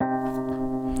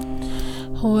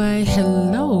Why,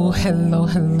 hello,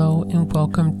 and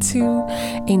welcome to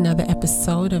another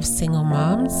episode of Single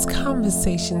Moms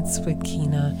Conversations with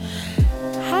Kina.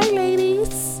 Hi,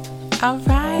 ladies. All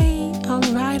right.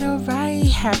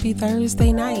 Happy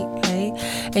Thursday night, right?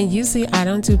 And usually I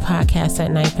don't do podcasts at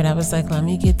night, but I was like, let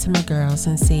me get to my girls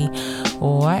and see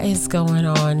what is going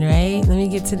on, right? Let me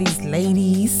get to these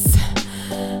ladies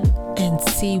and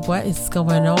see what is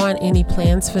going on. Any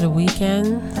plans for the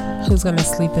weekend? Who's gonna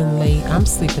sleep in late? I'm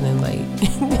sleeping in late.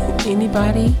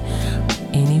 Anybody?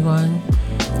 Anyone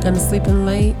gonna sleep in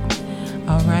late?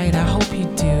 All right, I hope you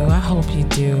do. I hope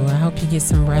you get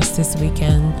some rest this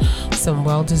weekend, some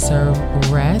well-deserved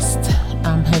rest.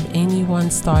 Have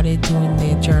anyone started doing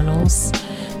their journals,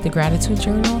 the gratitude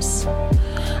journals?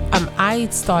 I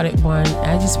started one.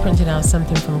 I just printed out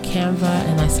something from Canva,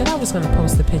 and I said I was going to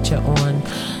post a picture on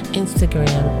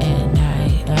Instagram, and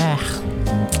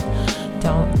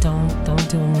don't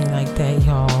do me like that,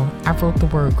 y'all. I wrote the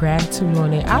word gratitude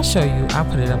on it. I'll show you. I'll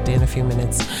put it up there in a few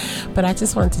minutes. But I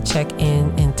just wanted to check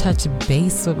in and touch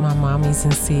base with my mommies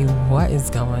and see what is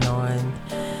going on.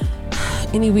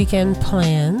 Any weekend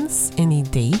plans? Any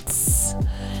dates?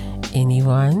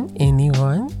 Anyone?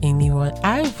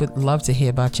 I would love to hear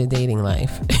about your dating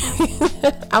life.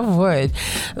 I would.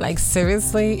 Like,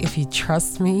 seriously, if you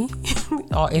trust me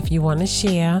or if you want to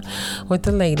share with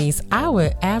the ladies, I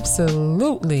would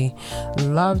absolutely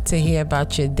love to hear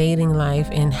about your dating life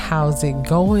and how's it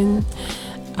going.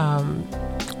 I'm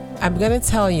going to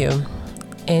tell you,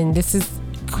 and this is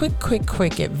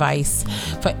quick advice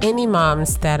for any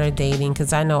moms that are dating,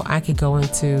 because I know I could go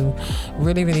into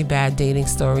really bad dating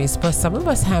stories, but some of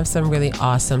us have some really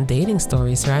awesome dating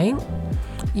stories, right?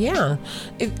 Yeah,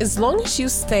 as long as you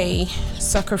stay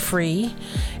sucker free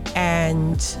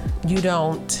and you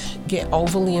don't get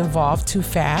overly involved too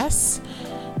fast,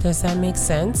 does that make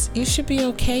sense? You should be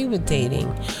okay with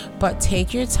dating, but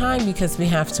take your time, because we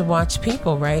have to watch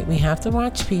people, right? We have to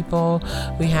watch people.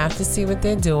 We have to see what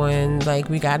they're doing. Like,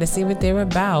 we got to see what they're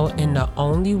about. And the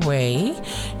only way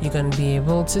you're going to be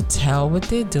able to tell what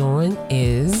they're doing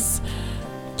is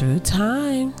through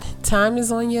time. Time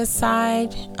is on your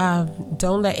side.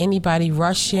 Don't let anybody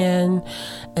rush in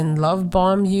and love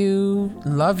bomb you,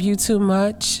 love you too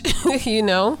much,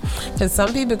 because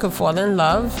some people could fall in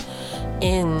love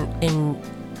in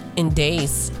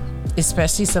days,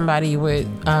 especially somebody with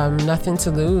nothing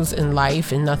to lose in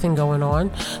life and nothing going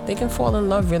on. They can fall in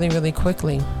love really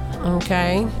quickly.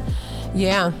 Okay,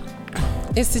 yeah,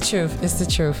 it's the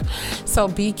truth. So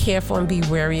be careful and be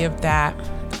wary of that.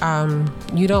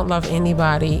 You don't love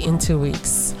anybody in 2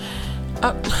 weeks.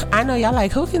 I know y'all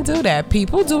like, who can do that?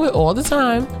 People do it all the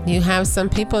time. You have some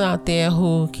people out there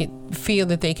who can feel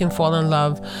that they can fall in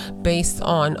love based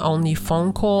on only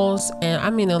phone calls. And I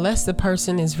mean, unless the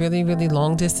person is really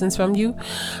long distance from you,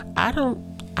 I don't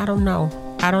know.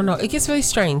 It gets really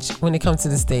strange when it comes to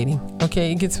this dating.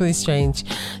 Okay, it gets really strange.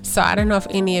 So I don't know if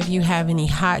any of you have any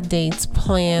hot dates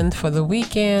planned for the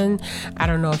weekend. I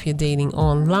don't know if you're dating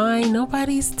online.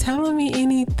 Nobody's telling me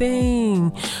anything.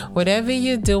 Whatever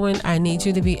you're doing, I need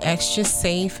you to be extra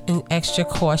safe and extra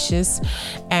cautious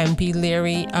and be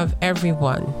leery of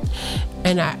everyone.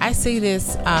 And I say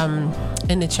this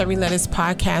in the Cherry Lettuce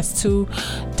podcast too.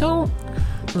 Don't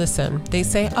listen. They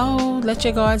say, oh, let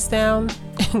your guards down.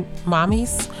 My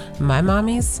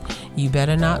mommies, you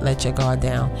better not let your guard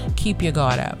down. Keep your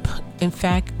guard up. In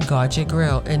fact, guard your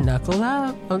grill and knuckle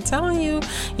up. I'm telling you,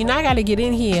 I got to get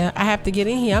in here. I have to get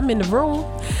in here. I'm in the room,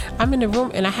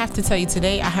 and I have to tell you,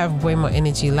 today I have way more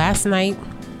energy. Last night,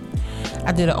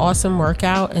 I did an awesome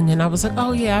workout, and then I was like,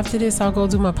 oh yeah, after this, I'll go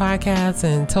do my podcast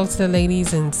and talk to the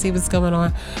ladies and see what's going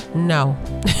on. No.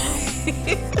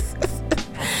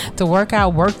 The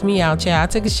workout worked me out, yeah. I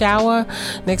took a shower.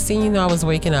 Next thing you know, I was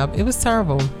waking up. It was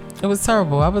terrible. I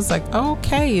was like,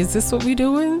 okay, is this what we're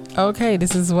doing? Okay,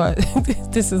 this is what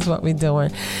we're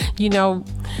doing.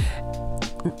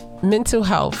 Mental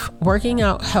health. Working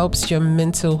out helps your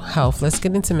mental health. Let's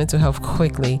get into mental health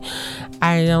quickly.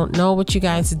 I don't know what you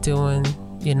guys are doing.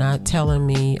 You're not telling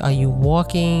me. Are you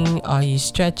walking? Are you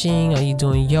stretching? Are you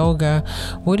doing yoga?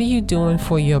 What are you doing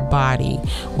for your body?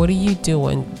 What are you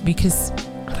doing? Because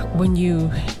when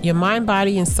your mind,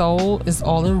 body, and soul is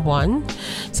all in one.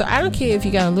 So I don't care if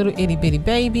you got a little itty bitty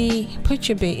baby, put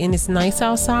your baby, and it's nice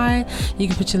outside, you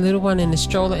can put your little one in the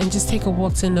stroller and just take a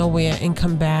walk to nowhere and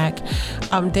come back.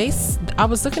 I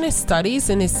was looking at studies,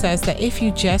 and it says that if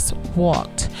you just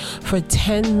walked for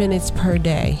 10 minutes per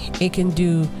day, it can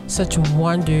do such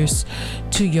wonders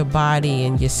to your body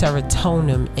and your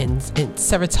serotonin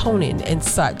and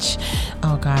such.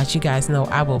 Oh gosh, you guys know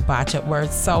I will botch up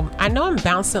words. So I know I'm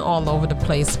bouncing all over the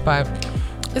place, but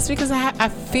It's because I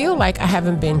feel like I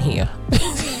haven't been here.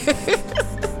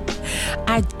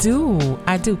 I do.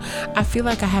 I feel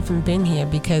like I haven't been here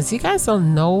because you guys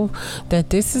don't know that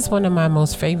this is one of my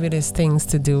most favoriteest things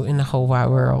to do in the whole wide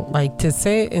world. Like, to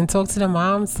sit and talk to the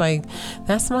moms, like,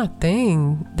 that's my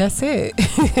thing. That's it.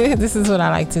 This is what I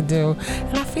like to do.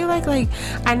 And I feel like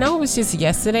I know it was just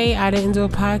yesterday I didn't do a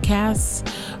podcast,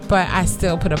 but I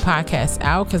still put a podcast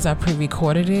out because I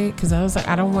pre-recorded it because I was like,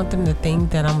 I don't want them to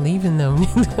think that I'm leaving them.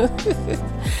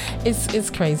 It's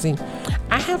crazy.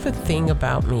 I have a thing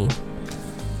about me.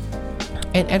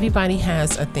 And everybody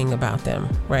has a thing about them,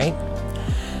 right?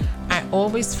 I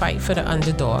always fight for the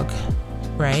underdog,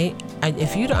 right?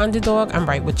 If you're the underdog, I'm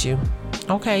right with you.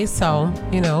 Okay, so,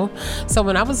 so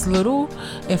when I was little,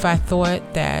 if I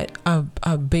thought that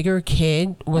a bigger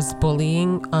kid was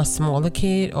bullying a smaller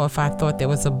kid, or if I thought there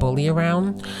was a bully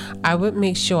around, I would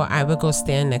make sure I would go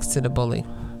stand next to the bully.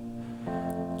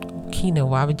 Kina,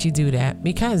 why would you do that?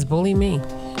 Because bully me.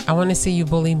 I want to see you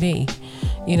bully me.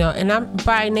 And I'm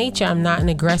by nature, I'm not an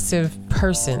aggressive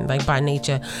person, like by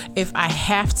nature. If I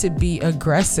have to be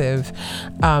aggressive,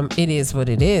 it is what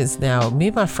it is. Now, me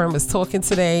and my friend was talking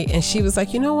today and she was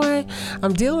like, you know what?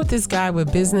 I'm dealing with this guy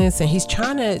with business and he's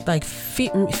trying to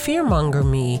fearmonger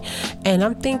me. And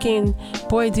I'm thinking,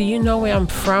 boy, do you know where I'm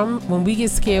from? When we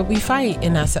get scared, we fight.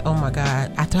 And I said, oh my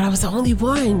God, I thought I was the only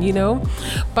one,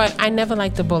 but I never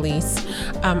liked the bullies.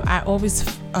 I always,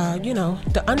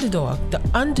 the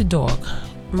underdog.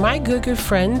 My good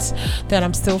friends that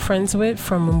I'm still friends with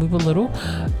from when we were little,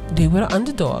 they were the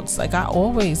underdogs. Like, I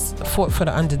always fought for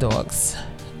the underdogs.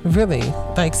 Really,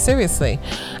 like, seriously.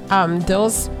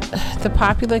 The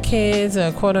popular kids,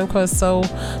 quote unquote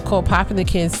so-called popular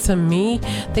kids, to me,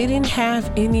 they didn't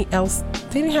have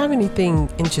anything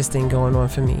interesting going on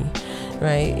for me.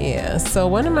 Right? Yeah. So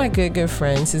one of my good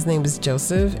friends, his name was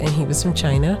Joseph, and he was from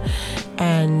China.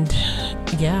 And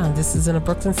yeah, this is in a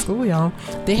Brooklyn school, y'all.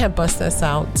 They had bused us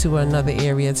out to another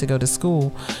area to go to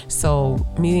school. So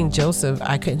meeting Joseph,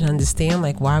 I couldn't understand,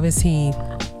 why was he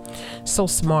so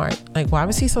smart? Why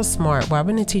was he so smart? Why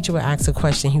when the teacher would ask a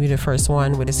question, he would be the first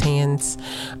one with his hands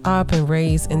up and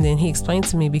raised? And then he explained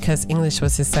to me, because English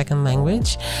was his second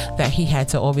language, that he had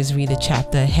to always read a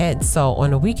chapter ahead. So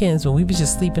on the weekends, when we were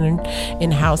just sleeping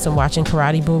in the house and watching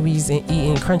karate movies and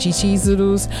eating crunchy cheese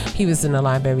doodles, he was in the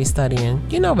library studying.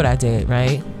 You know what I did,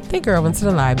 right? The girl went to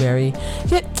the library.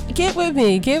 Get with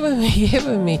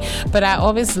me. But I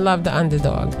always loved the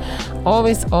underdog.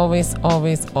 Always.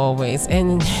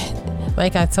 And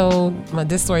like I told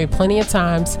this story plenty of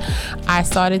times, I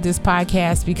started this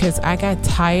podcast because I got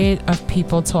tired of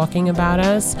people talking about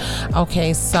us.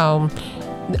 Okay, so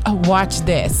watch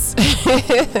this.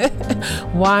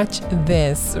 Watch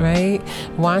this, right?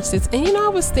 Watch this. And I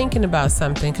was thinking about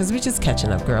something, because we're just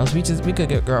catching up, girls. We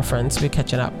good girlfriends. We're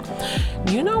catching up.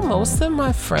 Most of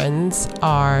my friends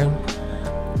are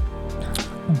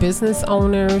business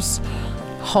owners,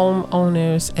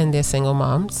 homeowners, and they're single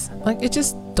moms. It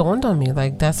just dawned on me,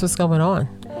 that's what's going on.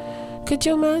 Could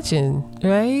you imagine,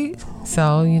 right?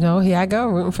 So, here I go,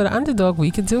 rooting for the underdog.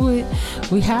 We could do it.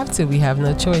 We have to. We have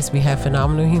no choice. We have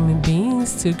phenomenal human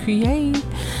beings to create.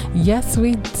 Yes,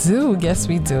 we do.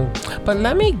 But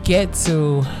let me get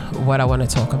to what I want to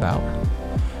talk about,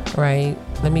 right?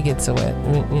 Let me get to it.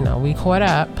 We caught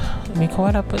up. We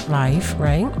caught up with life,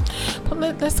 right? But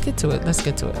let's get to it.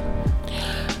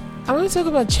 I want to talk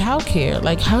about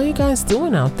childcare. How are you guys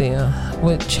doing out there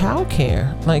with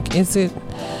childcare?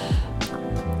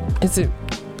 Is it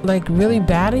really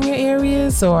bad in your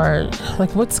areas, or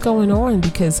what's going on?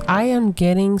 Because I am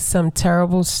getting some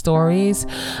terrible stories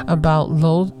about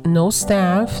no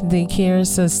staff.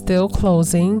 Daycares are still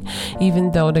closing,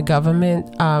 even though the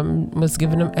government was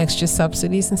giving them extra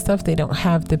subsidies and stuff. They don't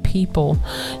have the people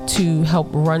to help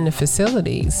run the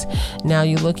facilities. Now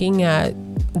you're looking at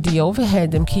the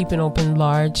overhead, they're keeping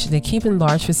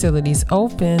large facilities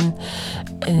open,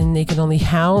 and they can only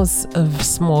house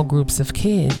small groups of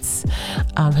kids.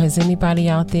 Has anybody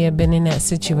out there been in that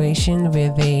situation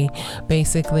where they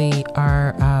basically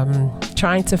are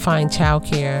trying to find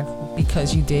childcare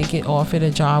because you did get offered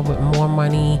a job with more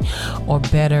money or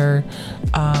better,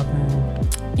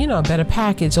 a better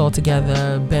package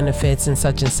altogether, benefits and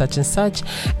such and such and such,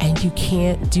 and you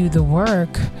can't do the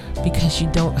work because you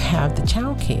don't have the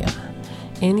childcare?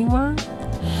 Anyone?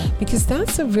 because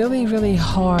that's a really, really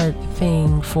hard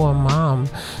thing for a mom.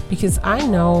 Because I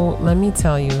know, let me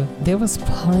tell you, there was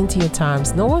plenty of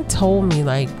times no one told me,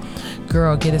 like,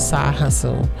 girl, get a side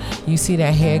hustle. You see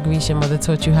that hair grease your mother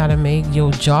taught you how to make,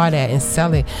 you'll jar that and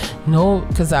sell it. No,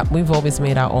 because we've always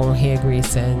made our own hair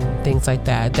grease and things like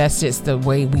that. That's just the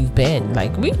way we've been.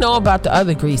 Like, we know about the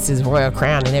other greases, Royal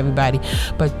Crown and everybody,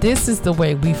 but this is the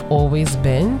way we've always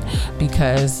been,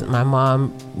 because my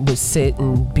mom would sit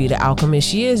and be the alchemist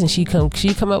she is, and she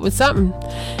come up with something,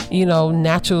 you know,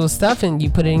 natural stuff, and you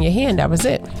put it in your hand. That was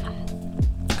it.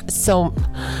 So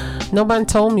nobody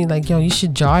told me, like, yo, you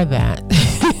should jar that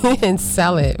and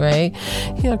sell it, right?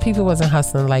 You know, people wasn't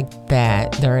hustling like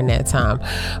that during that time.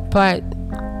 But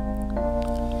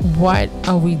what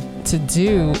are we to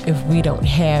do if we don't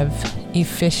have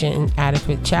efficient and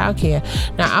adequate childcare?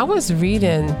 Now, I was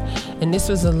reading, and this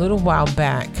was a little while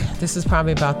back, this is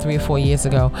probably about 3 or 4 years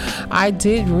ago, I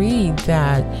did read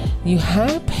that you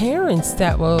had parents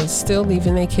that were still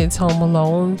leaving their kids home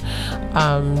alone.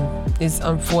 It's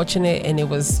unfortunate, and it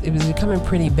was becoming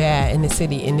pretty bad in the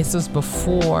city, and this was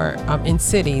before in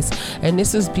cities, and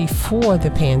this was before the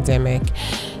pandemic.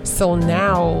 So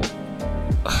now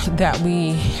that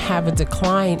we have a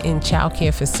decline in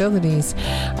childcare facilities,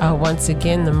 once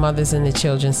again the mothers and the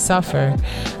children suffer.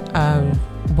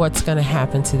 What's going to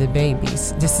happen to the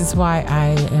babies? This is why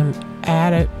I'm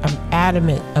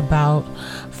adamant about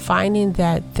finding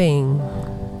that thing,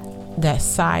 that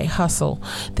side hustle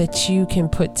that you can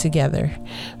put together,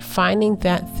 finding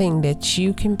that thing that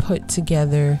you can put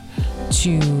together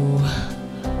to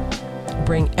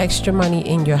bring extra money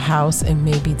in your house, and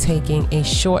maybe taking a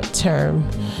short-term,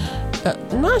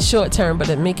 not short-term,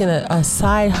 but making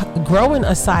growing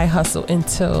a side hustle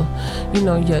into, you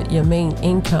know, your main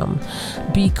income,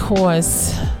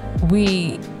 because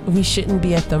we shouldn't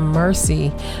be at the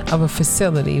mercy of a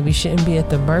facility. We shouldn't be at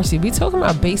the mercy. We're talking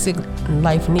about basic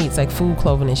life needs like food,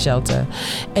 clothing, and shelter.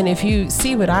 And if you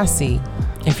see what I see,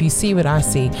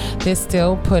 they're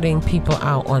still putting people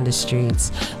out on the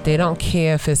streets. They don't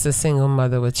care if it's a single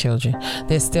mother with children.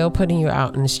 They're still putting you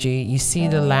out in the street. You see,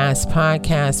 the last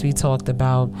podcast we talked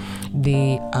about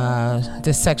the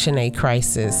Section 8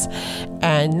 crisis.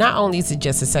 And not only is it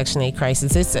just a Section 8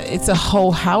 crisis, it's a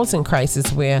whole housing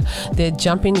crisis where they're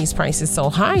jumping these prices so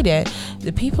high that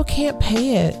the people can't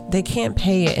pay it. They can't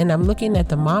pay it. And I'm looking at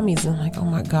the mommies and I'm like, oh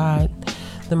my God,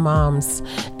 the moms.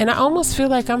 And I almost feel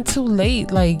like I'm too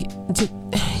late. Like,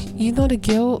 you know, the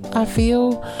guilt I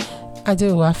feel? I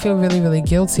do. I feel really, really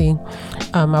guilty.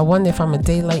 I wonder if I'm a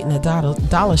day late and a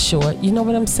dollar short. You know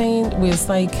what I'm saying? Where it's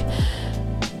like,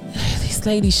 these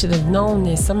ladies should have known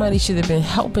this. Somebody should have been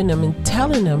helping them and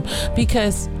telling them,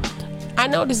 because I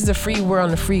know this is a free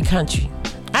world and a free country.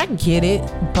 I get it.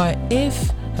 But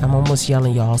if I'm almost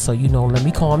yelling, y'all, so you know, let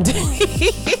me calm down.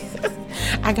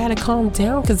 I gotta calm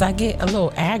down because I get a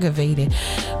little aggravated.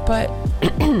 But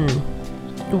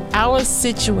our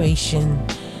situation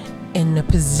and the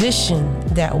position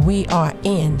that we are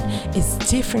in is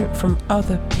different from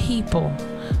other people,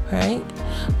 right?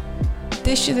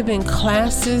 There should have been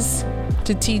classes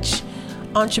to teach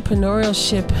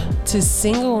entrepreneurship to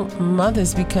single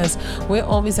mothers, because we're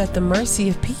always at the mercy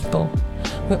of people.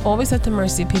 We're always at the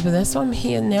mercy of people. That's why I'm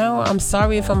here now. I'm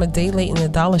sorry if I'm a day late and a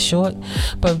dollar short,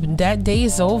 but that day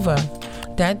is over.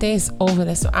 That day is over.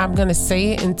 That's why I'm going to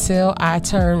say it until I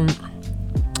turn,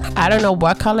 I don't know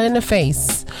what color in the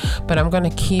face, but I'm going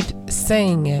to keep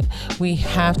saying it. We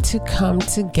have to come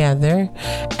together,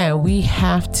 and we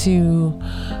have to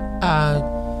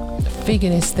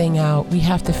figure this thing out. We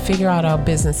have to figure out our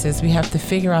businesses. We have to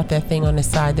figure out that thing on the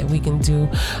side that we can do.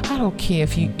 I don't care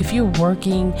if you're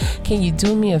working, can you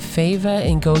do me a favor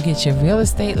and go get your real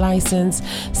estate license?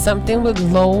 Something with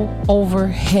low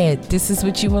overhead. This is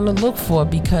what you want to look for,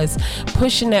 because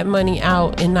pushing that money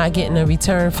out and not getting a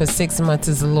return for 6 months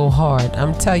is a little hard.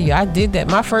 I'm telling you, I did that.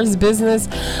 My first business,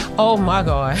 oh my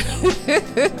God.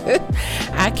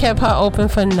 I kept her open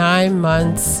for 9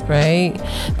 months, right?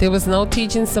 There was no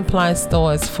teaching supply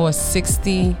stores for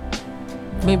 60,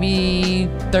 maybe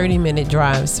 30-minute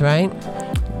drives, right?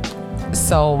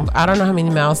 So I don't know how many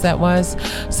miles that was.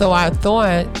 So I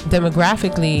thought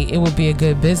demographically it would be a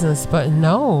good business, but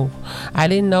no, I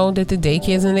didn't know that the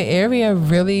daycares in the area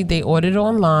really, they ordered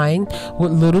online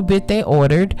what little bit they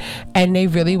ordered, and they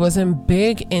really wasn't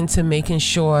big into making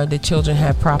sure the children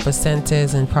had proper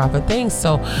centers and proper things.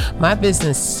 So my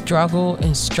business struggled,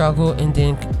 and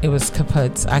then it was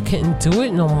kaput. I couldn't do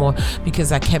it no more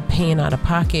because I kept paying out of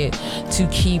pocket to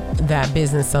keep that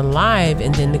business alive,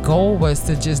 and then the goal was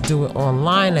to just do it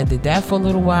online. I did that for a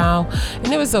little while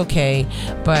and it was okay,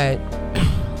 but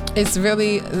It's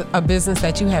really a business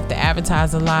that you have to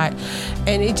advertise a lot,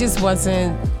 and it just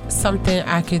wasn't something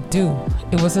I could do.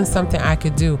 It wasn't something I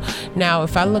could do. Now,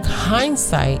 if I look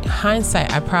hindsight,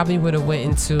 I probably would have went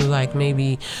into like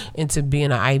maybe into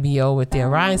being an IBO with the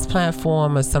Arise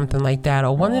platform or something like that,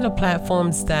 or one of the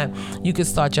platforms that you could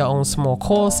start your own small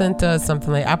call center or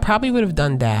something like. I probably would have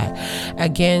done that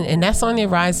again, and that's on the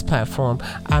Arise platform.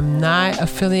 I'm not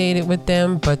affiliated with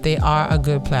them, but they are a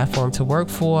good platform to work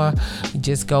for. You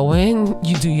just go in,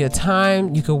 you do your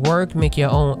time, you can work, make your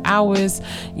own hours,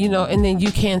 and then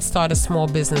you can start a small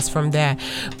business from that.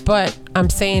 But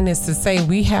I'm saying this to say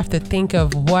we have to think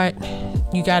of what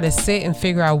you got to sit and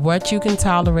figure out what you can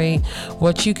tolerate,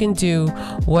 what you can do,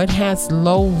 what has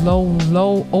low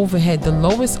overhead, the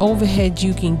lowest overhead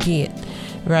you can get.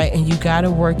 Right, and you got to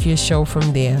work your show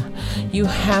from there. You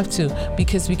have to,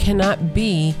 because we cannot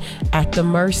be at the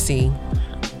mercy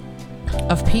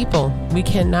of people. We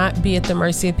cannot be at the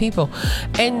mercy of people.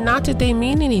 And not that they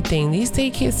mean anything. These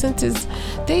daycare centers,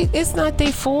 it's not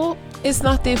their fault. It's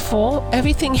not their fault.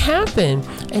 Everything happened.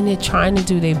 And they're trying to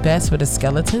do their best with a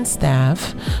skeleton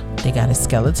staff. They got a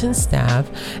skeleton staff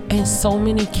and so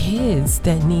many kids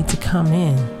that need to come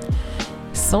in.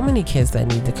 So many kids that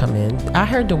need to come in. I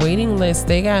heard the waiting list.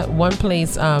 They got one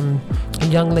place, a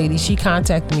young lady, she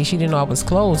contacted me. She didn't know I was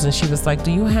closed, and she was like,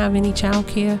 do you have any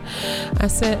childcare? I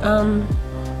said,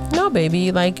 no,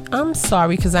 baby, like, I'm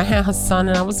sorry, because I had her son,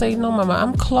 and I was like, no, mama,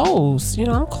 I'm closed.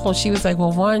 I'm closed. She was like,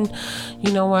 well, one,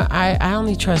 you know what, I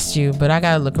only trust you, but I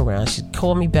got to look around. She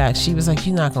called me back. She was like,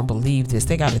 you're not going to believe this.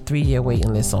 They got a 3-year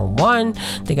waiting list on one.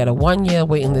 They got a 1-year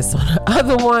waiting list on the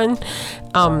other one.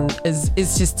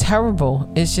 It's just terrible.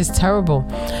 It's just terrible.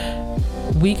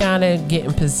 We got to get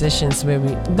in positions where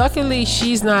luckily,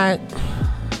 she don't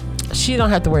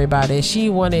have to worry about it. She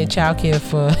wanted childcare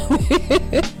for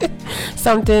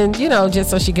something, just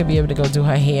so she could be able to go do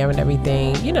her hair and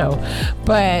everything,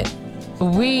 but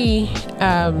we,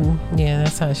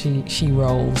 that's how she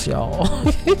rolls, y'all.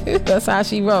 That's how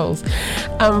she rolls.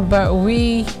 But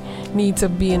we need to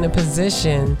be in a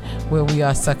position where we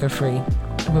are sucker free.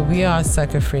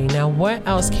 Now, what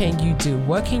else can you do?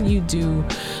 What can you do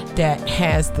that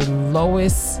has the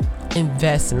lowest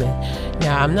investment?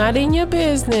 Now, I'm not in your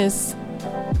business.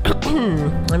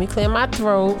 Let me clear my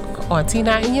throat. Auntie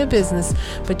not in your business,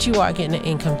 but you are getting an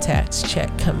income tax check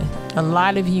coming. A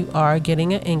lot of you are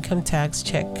getting an income tax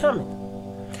check coming.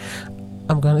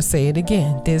 I'm going to say it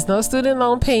again. There's no student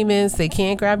loan payments. They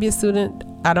can't grab your student.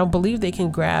 I don't believe they can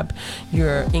grab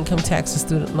your income tax or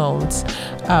student loans.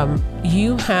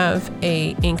 You have a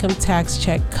income tax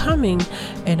check coming,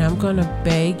 and I'm going to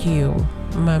beg you,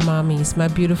 my mommies, my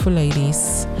beautiful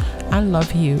ladies, I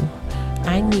love you.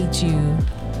 I need you.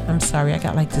 I'm sorry, I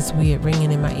got like this weird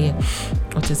ringing in my ear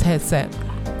with this headset.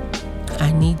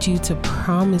 I need you to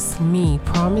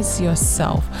promise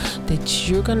yourself that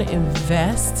you're going to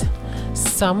invest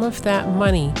some of that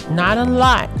money, not a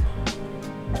lot.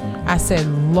 I said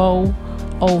low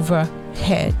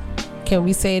overhead. Can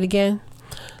we say it again?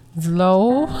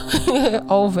 Low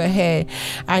overhead.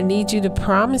 I need you to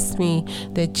promise me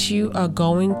that you are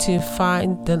going to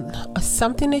find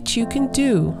something that you can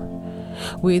do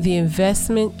where the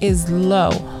investment is low,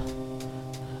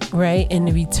 right? And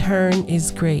the return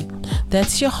is great.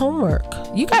 That's your homework.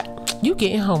 You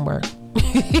getting homework.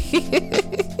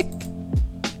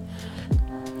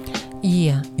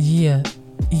 Yeah,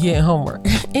 homework.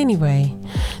 Anyway,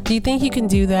 do you think you can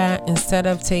do that instead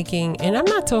of taking, and I'm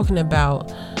not talking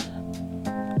about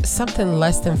something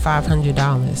less than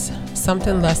 $500,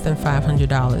 something less than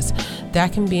 $500.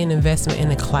 That can be an investment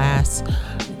in a class.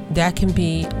 It can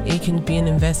be an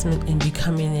investment in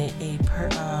becoming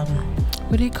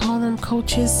what do they call them,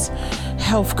 coaches?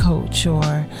 Health coach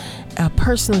or a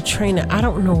personal trainer. I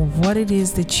don't know what it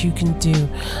is that you can do.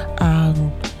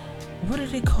 What do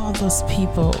they call those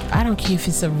people? I don't care if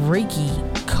it's a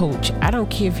Reiki coach. I don't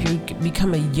care if you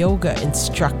become a yoga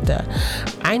instructor.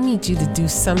 I need you to do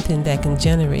something that can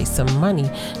generate some money,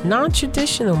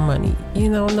 non-traditional money.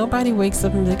 Nobody wakes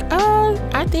up and be like,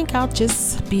 I think I'll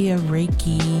just be a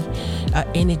Reiki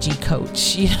energy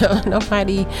coach.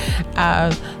 Nobody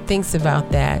thinks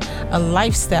about that. A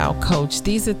lifestyle coach.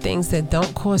 These are things that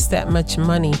don't cost that much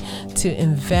money to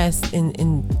invest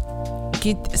in.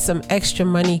 Get some extra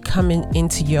money coming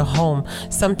into your home,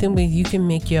 something where you can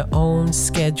make your own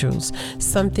schedules,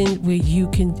 something where you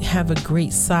can have a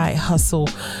great side hustle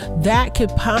that could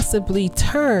possibly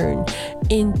turn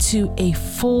into a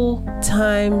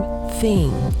full-time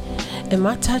thing. Am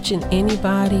I touching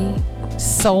anybody?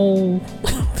 Soul?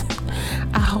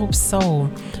 I hope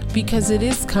so, because it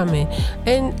is coming.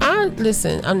 And I'm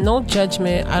no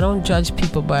judgment. I don't judge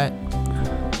people, but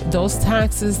those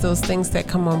taxes, those things that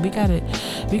come on, we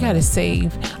gotta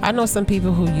save. I know some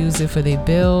people who use it for their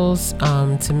bills,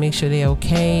 to make sure they're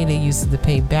okay. They use it to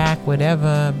pay back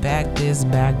whatever, back this,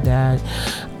 back that.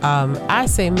 I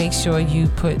say make sure you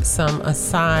put some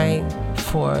aside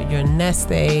for your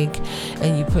nest egg,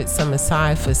 and you put some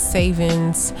aside for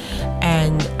savings.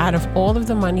 And out of all of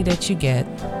the money that you get,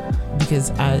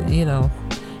 because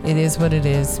it is what it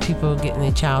is. People are getting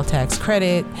a child tax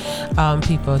credit,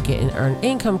 people are getting earned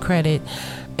income credit,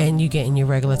 and you getting your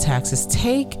regular taxes.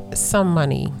 Take some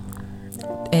money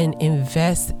and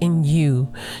invest in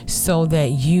you so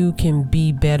that you can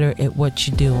be better at what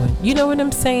you're doing. You know what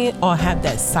I'm saying? Or have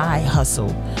that side hustle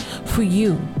for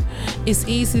you. It's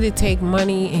easy to take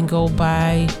money and go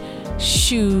buy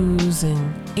shoes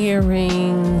and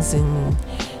earrings and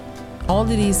all of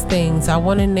these things. I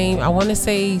want to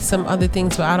say some other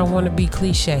things, but I don't want to be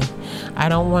cliche.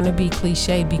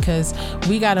 Because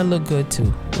we got to look good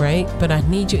too, right? But I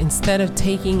need you, instead of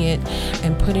taking it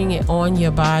and putting it on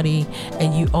your body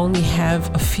and you only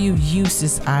have a few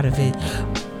uses out of it,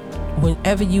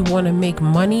 whenever you want to make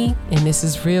money, and this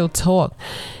is real talk,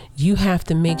 you have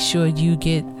to make sure you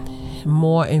get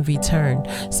more in return.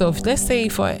 So if, let's say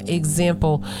for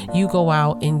example, you go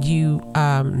out and you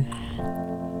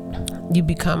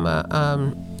become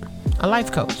a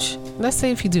life coach. Let's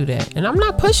say if you do that, and I'm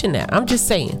not pushing that, I'm just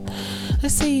saying,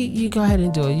 let's say you go ahead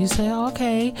and do it. You say, oh,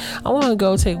 okay, I want to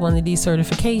go take one of these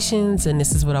certifications, and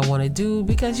this is what I want to do,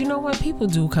 because you know what, people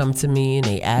do come to me and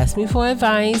they ask me for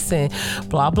advice and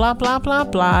blah blah blah blah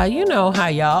blah. You know how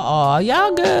y'all are,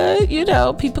 y'all good.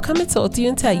 People come and talk to you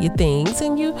and tell you things,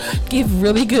 and you give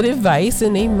really good advice,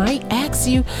 and they might ask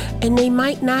you and they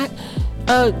might not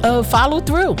follow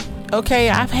through. Okay,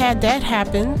 I've had that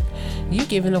happen. You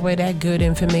giving away that good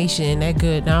information, that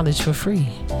good knowledge for free.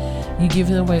 You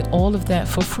giving away all of that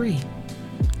for free.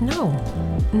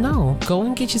 No, go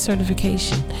and get your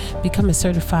certification. Become a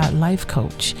certified life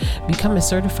coach. Become a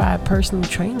certified personal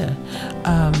trainer,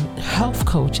 health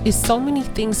coach. It's so many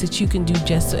things that you can do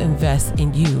just to invest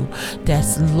in you.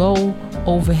 That's low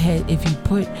overhead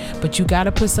but you got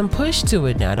to put some push to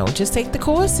it. Now, don't just take the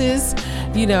courses.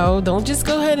 Don't just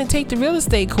go ahead and take the real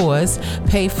estate course,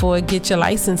 pay for it, get your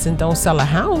license, and don't sell a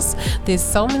house. There's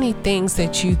so many things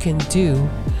that you can do,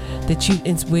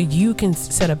 it's where you can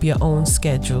set up your own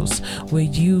schedules, where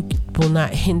you will not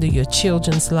hinder your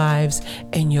children's lives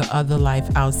and your other life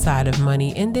outside of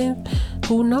money. And then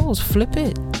who knows, flip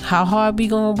it. How hard we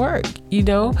gonna work?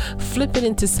 Flip it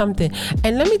into something.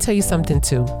 And let me tell you something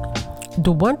too.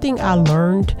 The one thing I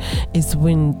learned is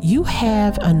when you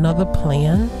have another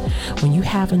plan,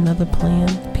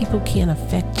 people can't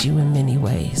affect you in many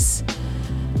ways.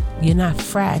 You're not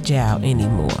fragile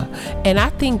anymore. And I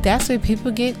think that's where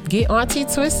people get auntie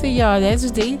twisted, y'all. That's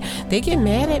what they get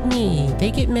mad at me.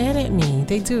 They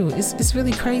do. It's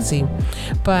really crazy.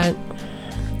 But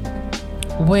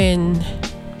when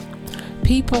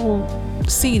people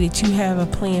see that you have a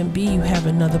plan B, you have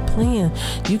another plan,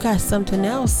 you got something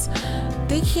else,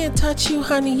 they can't touch you,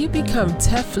 honey. You become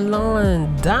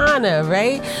Teflon Donna,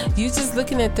 right? You just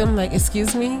looking at them like,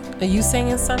 excuse me, are you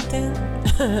saying something?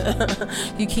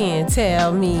 You can't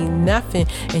tell me nothing.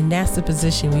 And that's the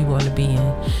position we want to be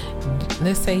in.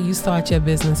 Let's say you start your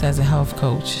business as a health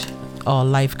coach or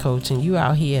life coach, and you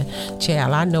out here,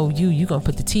 child, I know you're gonna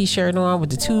put the t-shirt on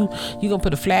with you're gonna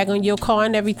put a flag on your car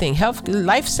and everything. Health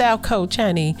lifestyle coach,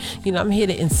 honey. I'm here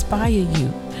to inspire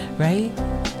you, right?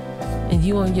 And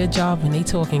you on your job and they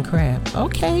talking crap.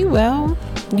 Okay, well,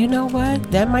 you know what?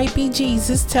 That might be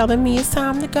Jesus telling me it's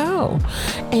time to go.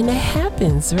 And it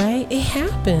happens, right? It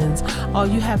happens. Or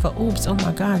you have oops, oh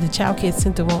my God, the child care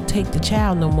center won't take the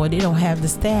child no more. They don't have the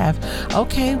staff.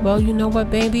 Okay, well, you know what,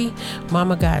 baby?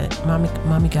 Mama got it.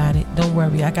 Mommy got it. Don't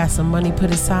worry. I got some money put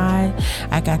aside.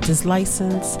 I got this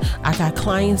license. I got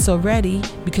clients already,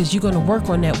 because you're going to work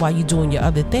on that while you're doing your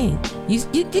other thing.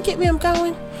 You get me? I'm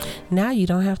going. Now you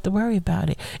don't have to worry about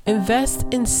it. Invest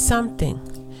in something.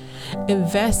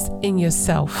 Invest in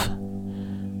yourself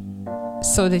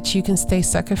so that you can stay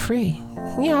sucker free.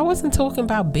 I wasn't talking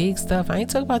about big stuff. I ain't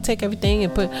talking about take everything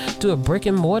and do a brick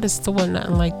and mortar store,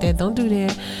 nothing like that. Don't do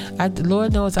that.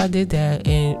 Lord knows I did that,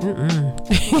 and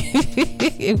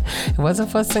it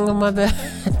wasn't for a single mother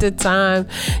at the time,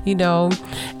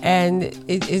 and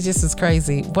it just is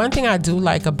crazy. One thing I do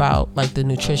like about like the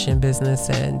nutrition business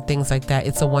and things like that,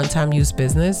 it's a one-time use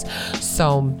business.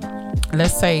 So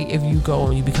let's say if you go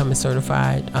and you become a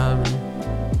certified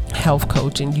health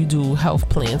coach and you do health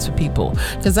plans for people,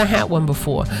 because I had one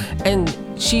before, and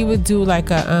she would do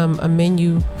like a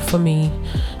menu for me.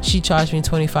 She charged me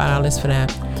 $25 for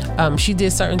that. She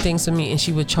did certain things for me, and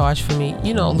she would charge for me,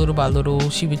 little by little.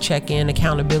 She would check in,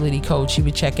 accountability coach. She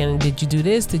would check in, did you do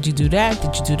this? Did you do that?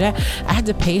 Did you do that? I had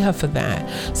to pay her for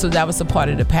that. So that was a part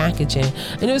of the packaging.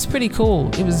 And it was pretty cool.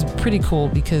 It was pretty cool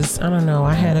because, I don't know,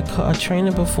 I had a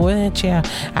trainer before that. Yeah,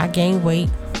 I gained weight.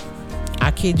 I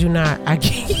kid you not.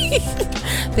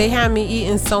 They had me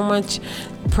eating so much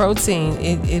protein.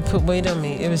 It put weight on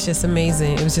me. It was just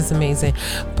amazing.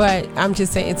 But I'm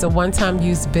just saying, it's a one-time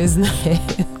use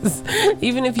business.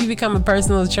 Even if you become a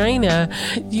personal trainer,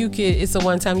 it's a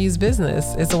one-time use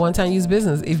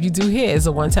business. If you do hair, it's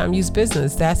a one-time use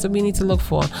business. That's what we need to look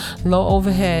for. Low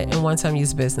overhead and one-time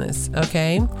use business.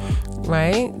 Okay?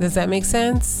 Right? Does that make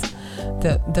sense?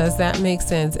 Does that make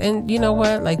sense? And you know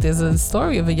what? Like, there's a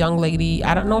story of a young lady.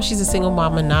 I don't know if she's a single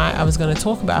mom or not. I was going to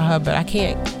talk about her, but I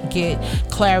can't get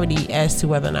clarity as to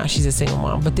whether or not she's a single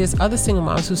mom. But there's other single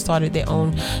moms who started their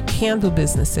own candle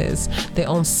businesses, their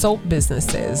own soap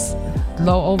businesses.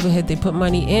 Low overhead. They put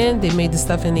money in. They made the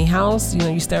stuff in their house.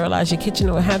 You sterilize your kitchen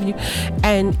or what have you.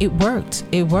 And it worked.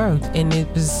 And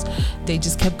they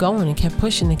just kept going and kept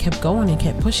pushing and kept going and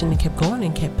kept pushing and kept going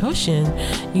and kept pushing,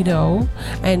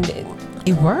 and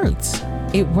it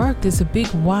worked. There's a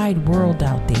big wide world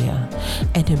out there.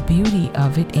 And the beauty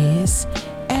of it is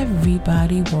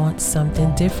everybody wants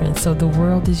something different. So the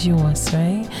world is yours,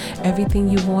 right? Everything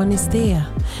you want is there.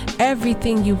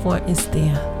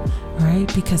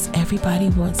 Right? Because everybody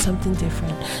wants something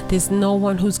different. There's no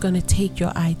one who's going to take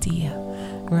your idea,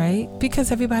 right?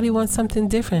 Because everybody wants something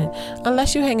different.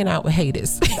 Unless you're hanging out with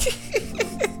haters.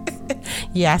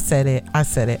 Yeah, I said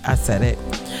it.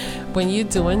 When you're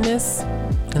doing this,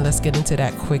 and let's get into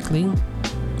this quickly.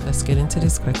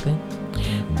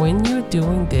 When you're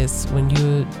doing this, when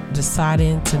you're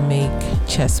deciding to make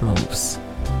chess moves,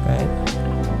 right?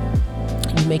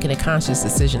 You're making a conscious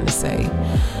decision to say,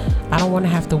 I don't want to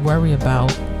have to worry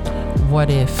about what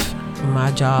if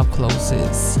my job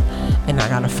closes and I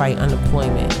gotta fight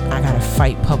unemployment. I gotta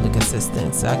fight public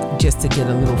assistance just to get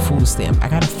a little food stamp. I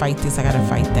gotta fight this, I gotta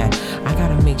fight that. I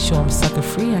gotta make sure I'm sucker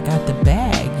free. I got the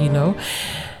bag,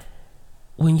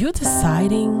 When you're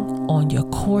deciding on your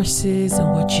courses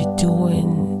and what you're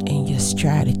doing and your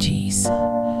strategies,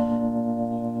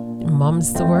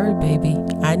 mum's the word, baby.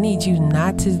 I need you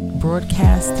not to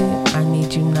broadcast it. I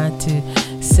need you not to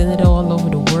send it all over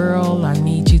the world. I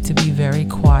need you to be very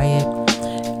quiet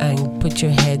and put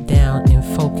your head down and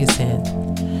focus in,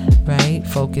 right?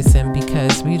 Focus in,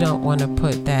 because we don't want to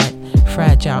put that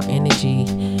fragile energy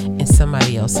in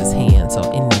somebody else's hands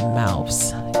or in their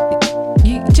mouths.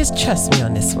 You just trust me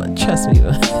on this one. Trust me.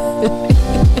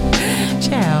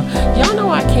 Child, y'all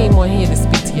know I came on here to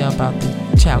speak to y'all about the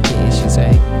childcare issues,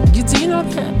 right? Do you know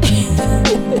that?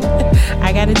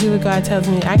 I gotta do what God tells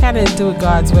me. I gotta do it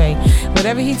God's way.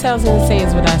 Whatever He tells me to say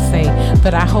is what I say.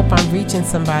 But I hope I'm reaching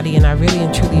somebody, and I really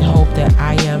and truly hope that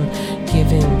I am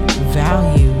giving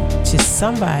value to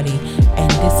somebody.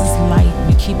 And this is light.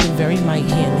 We keep it very light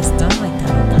here, and it's done like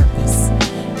that on purpose.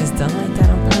 It's done like that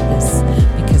on purpose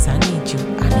because I need you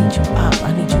up.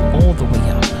 I need you all the way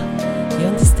up. You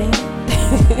understand?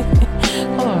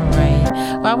 All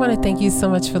right. Well, I want to thank you so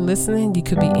much for listening. You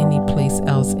could be any place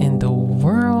else in the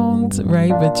world, right?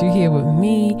 But you're here with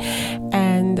me,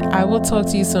 and I will talk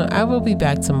to you soon. I will be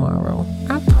back tomorrow.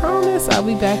 I promise I'll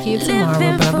be back here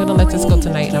tomorrow, but I'm going to let this go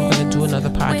tonight, and I'm going to do another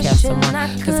podcast tomorrow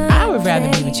because I would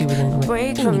rather be with you than with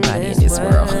anybody in this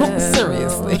world.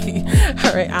 Seriously.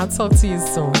 All right. I'll talk to you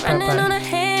soon.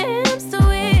 Bye-bye.